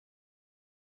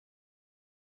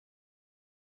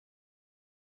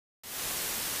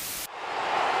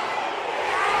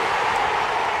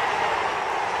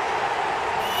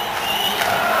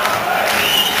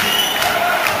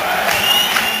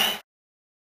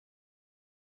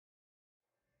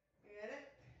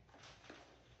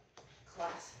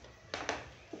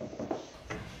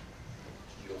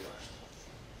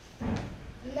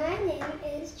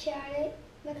name is Charlie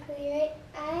McLeary.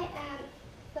 I am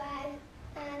 5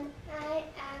 and I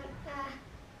am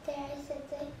a Derry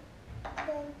City.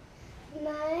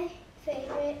 My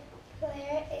favourite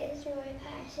player is Rory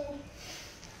Patterson.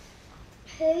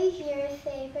 Who's your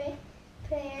favourite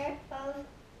player of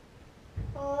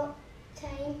all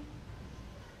time?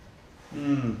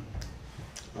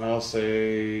 I'll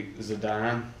say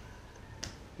Zidane.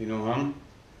 You know him?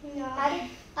 No. I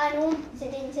know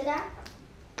Zidane.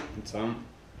 It's him.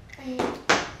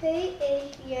 Who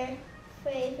is your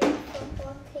favourite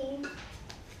football team?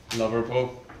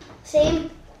 Liverpool. Same.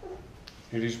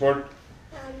 Who do you support?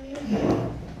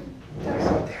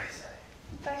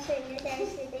 Barcelona, Derry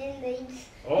City and Leeds.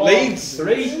 Oh, Leeds!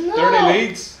 3. No. Dirty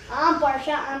Leeds! I'm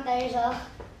Barca and there's a...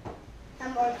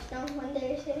 I'm Arsenal and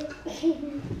Derry City.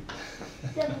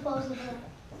 Liverpool's the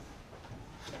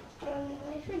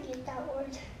I forget that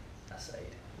word.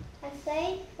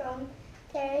 Aside from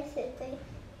Derry City,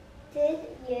 did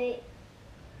you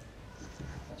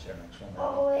That's your next one. Now.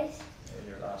 always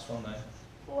Your last one now.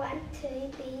 want to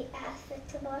be a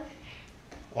footballer?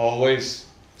 Always.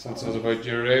 Since I was about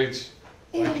your age.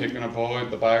 Like kicking a ball out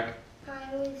the back.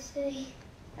 I always say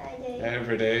I do.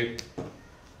 Every day.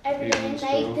 Every day Even in and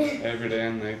school. night. Every day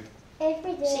and night.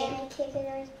 Every day Same. I kick it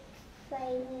out,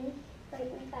 sliding,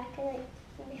 like my back and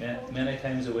like Yeah, many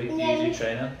times a week you Yeah. do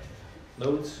training.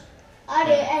 Loads. I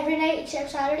do it every night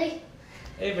except Saturday.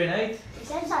 Every night.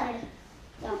 Except Saturday.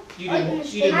 No. You I do, can you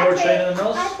stay- do more I training than I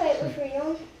us. fight with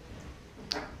Rion.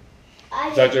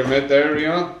 Is that your mate there,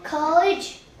 Rion?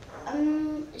 College,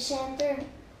 centre,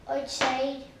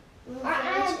 outside, I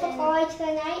have the college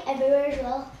tonight. everywhere as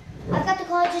well. I've got the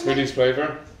colleges Who do now. you play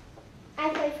for? I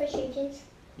play for Trojans.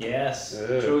 Yes.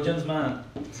 Yeah. Trojans, man.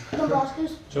 Don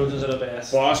Bosco's. Trojans are the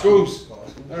best. Bosco's.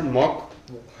 They're muck.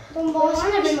 Don Won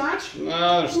every Bosco. match.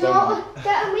 Nah, they're still No,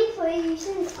 that we play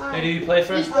using. Who do you play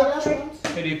for? He's Who beat us once.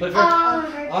 do you play for?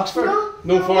 Oxford.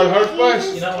 No foul hurt,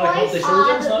 boys. You know what I call the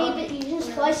Trojans But now? we beat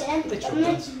Users twice in. The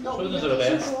Trojans. Trojans are the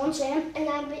best. Once in. And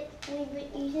I beat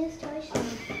Using twice.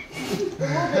 The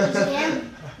whole beat us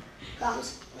again.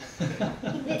 Comes. He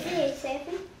beat me 8-7.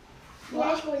 And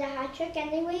I scored a hat trick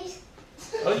anyways.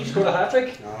 Oh, you scored a hat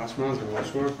trick? Nah, this man's a goal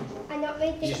scorer. I not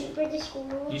made the You- keeper to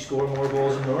score. You score more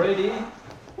goals than Rory, do you?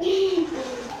 Do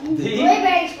you? Way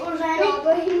very exposed,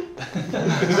 Andy.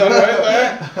 Is that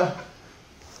right there?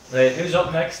 Right, who's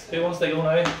up next? Who wants to go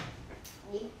now?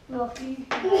 No, you.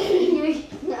 You.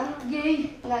 No, you.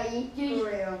 Not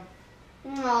you.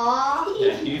 No.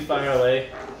 Yeah, you fire away.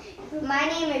 My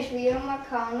name is Rion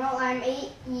McConnell. I'm 8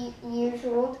 years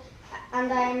old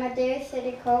and I am a Derry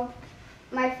City Cub.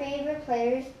 My favourite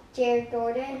player is Gerard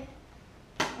Doherty.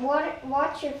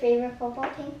 What's your favourite football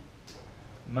team?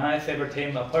 My favourite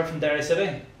team, apart from Derry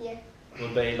City, Yeah.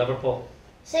 would be Liverpool.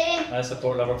 Same. I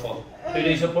support Liverpool. Who do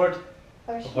you support?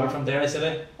 Apart Arsenal. from Derry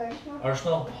City? Arsenal.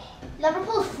 Arsenal.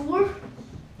 Liverpool's 4.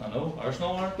 I know,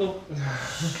 Arsenal aren't though.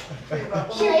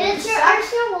 It's your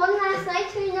Arsenal won last night,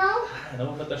 2-0. I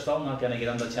know, but they're still not going to get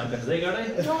into the Champions League, are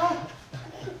they? No.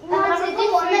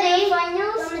 Liverpool won the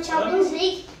finals. Won the Champions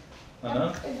League. I know.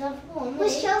 Liverpool won the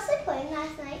Was league. Chelsea playing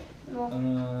last night? No.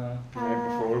 The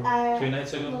night before. 2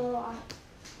 nights ago. No.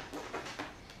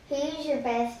 Who's your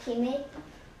best teammate?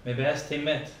 My best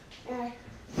teammate.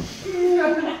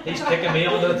 He's kicking me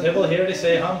under the table here to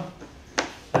say him.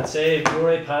 I'd say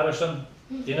Rory Patterson.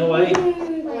 Do you know why?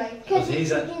 Because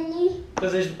he's a...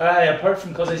 Because he's... Aye, apart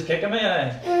from because he's kicking me, aye.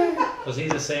 Because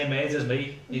he's the same age as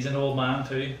me. He's an old man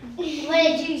too. What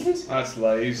did you use? That's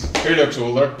lies. Who looks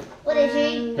older? What did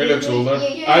you? Who looks older?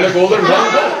 I look older than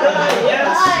him.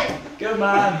 Yes! Good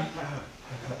man.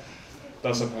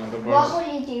 Disappointed, What boys.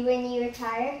 will you do when you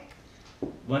retire?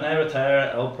 When I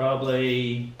retire, I'll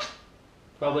probably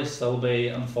still be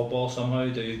in football somehow,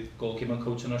 do goalkeeping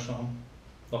coaching or something.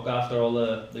 Look after all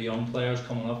the young players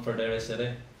coming up for Derry City.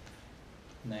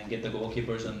 And then get the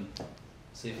goalkeepers and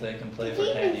see if they can play for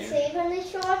 10 Keep years. saving the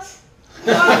shots.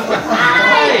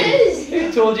 Hey!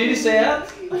 Who told you to say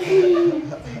that?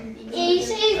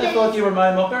 Easy. I thought you were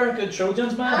my mucker. Good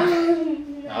Trojans,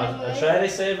 man. I try to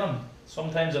save them.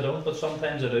 Sometimes I don't, but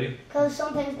sometimes I do. Because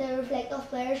sometimes they reflect off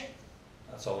players.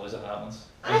 That's always it happens.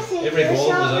 I saved Every your goal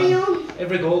shot, goes in. Rion.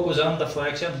 Every goal goes in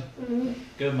deflection.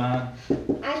 Good man.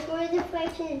 I scored a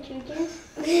deflection in Trojans.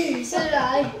 So did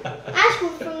I. I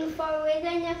scored from the far away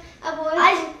line.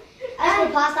 I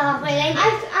scored past the halfway line.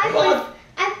 What?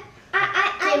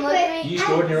 Same with me. You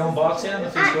scored in your own box in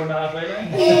if you scored in the halfway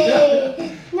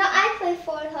line? No, I play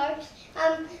forward halves.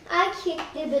 I kicked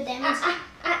Yeah, but then it's-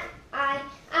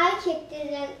 I kicked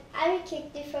it and I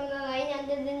kicked it from the line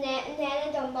under the net and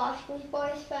then Don Bosco's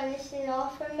boys finished it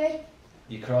off for me.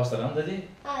 You crossed it in, did you?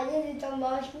 I did it on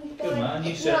Washington. Good man,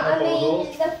 you set No, up I all mean,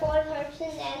 goals. the fourth person,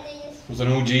 then they just. Was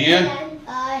an OG in?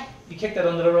 Aye. You kicked it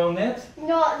under the wrong net?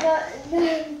 No,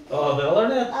 Oh, the other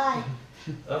net? aye.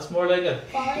 That's more like it.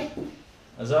 Folly.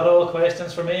 Is that all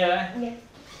questions for me, eh? Yeah.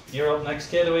 You're up next,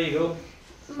 kid. Away you go.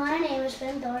 My name is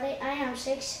Fionn Doherty. I am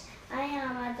 6. I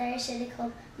am at Derry City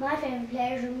Club. My favourite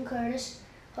player is Ronan Curtis.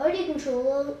 How do you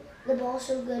control the ball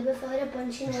so good without it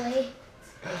bunching away?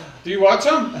 Do you watch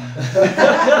him?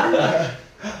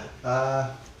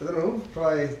 I don't know.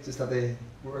 Probably just had to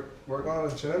work on it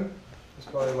and tune. That's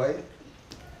probably why.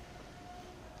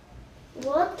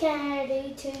 What can I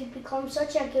do to become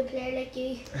such a good player like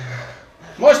you?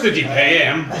 Much did you pay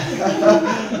him?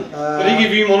 Did he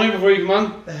give you money before you come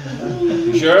on?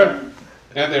 You sure?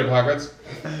 Empty your pockets.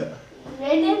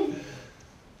 Really?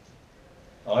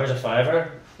 Oh, here's a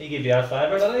fiver. He gave you a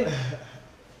fiver, did he?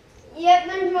 Yep,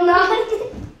 there's money.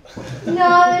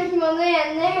 No, there's money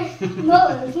in there. No,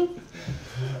 there isn't.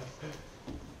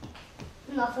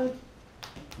 Nothing.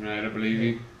 Right, I believe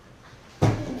you.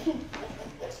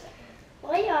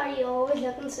 Why are you always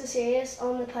looking so serious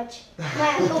on the pitch?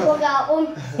 My uncle will get one.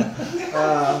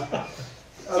 I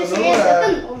So don't serious know.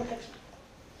 looking on the pitch.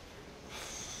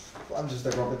 I'm just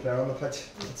a rugby player on the pitch.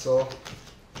 That's all.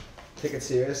 Take it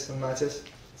serious in matches.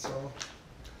 That's all.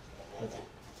 But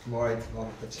I'm alright on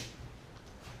the pitch.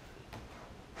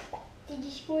 Did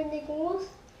you score any goals?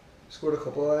 Scored a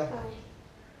couple of.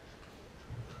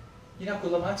 You not go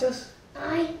to matches?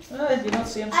 Aye. Ah, you not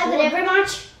see him I go to score? every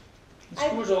match. He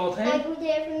scores all the I time. go to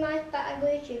every match, but I go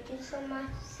to Champions some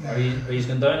matches. Are you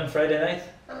going down on Friday night?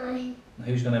 Aye. And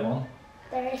who's going to win?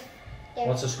 There.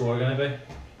 What's the score going to be?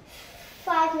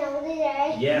 5-0 to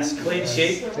Derry. Yes, clean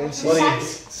sheet. Clean sheet. What are you?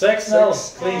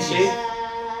 6-0, clean sheet.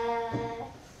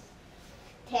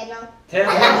 10-0. 10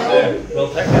 there. We'll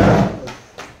take that.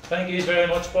 Thank you very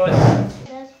much, boys.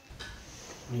 There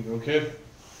you go, kid.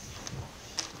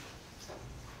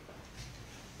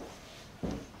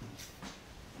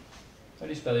 How do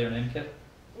you spell your name, kid?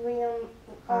 Rion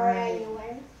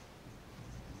R-I-O-N.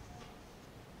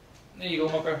 There you go,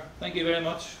 Mucker. Thank you very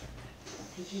much.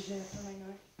 Did you say it for my